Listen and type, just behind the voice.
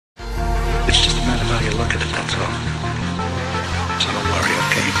look at it, that's all. So don't worry,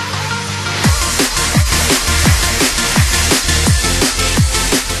 okay?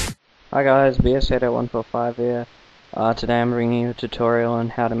 Hi guys, BS80145 here. Today I'm bringing you a tutorial on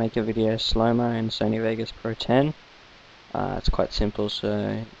how to make a video slow-mo in Sony Vegas Pro 10. It's quite simple, so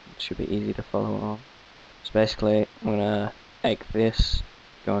it should be easy to follow along. So basically, I'm going to make this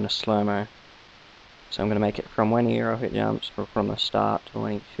go into slow-mo. So I'm going to make it from when a rocket jumps, or from the start to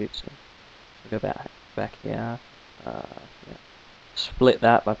when he shoots it. So go back here. Yeah. Split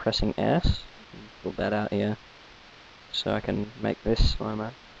that by pressing S. Pull that out here, so I can make this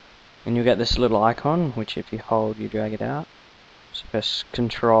slow-mo. And you'll get this little icon, which if you hold, you drag it out. So press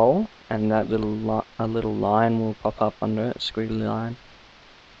Control, and that a little line will pop up under it, squiggly line.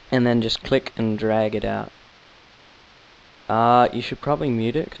 And then just click and drag it out. You should probably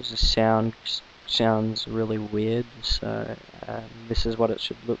mute it because the sound sounds really weird. So this is what it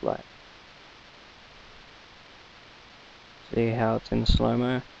should look like. See how it's in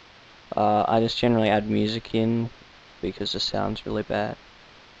slow-mo? I just generally add music in because the sound's really bad.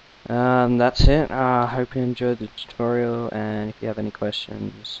 That's it. I hope you enjoyed the tutorial, and if you have any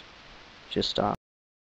questions, just ask.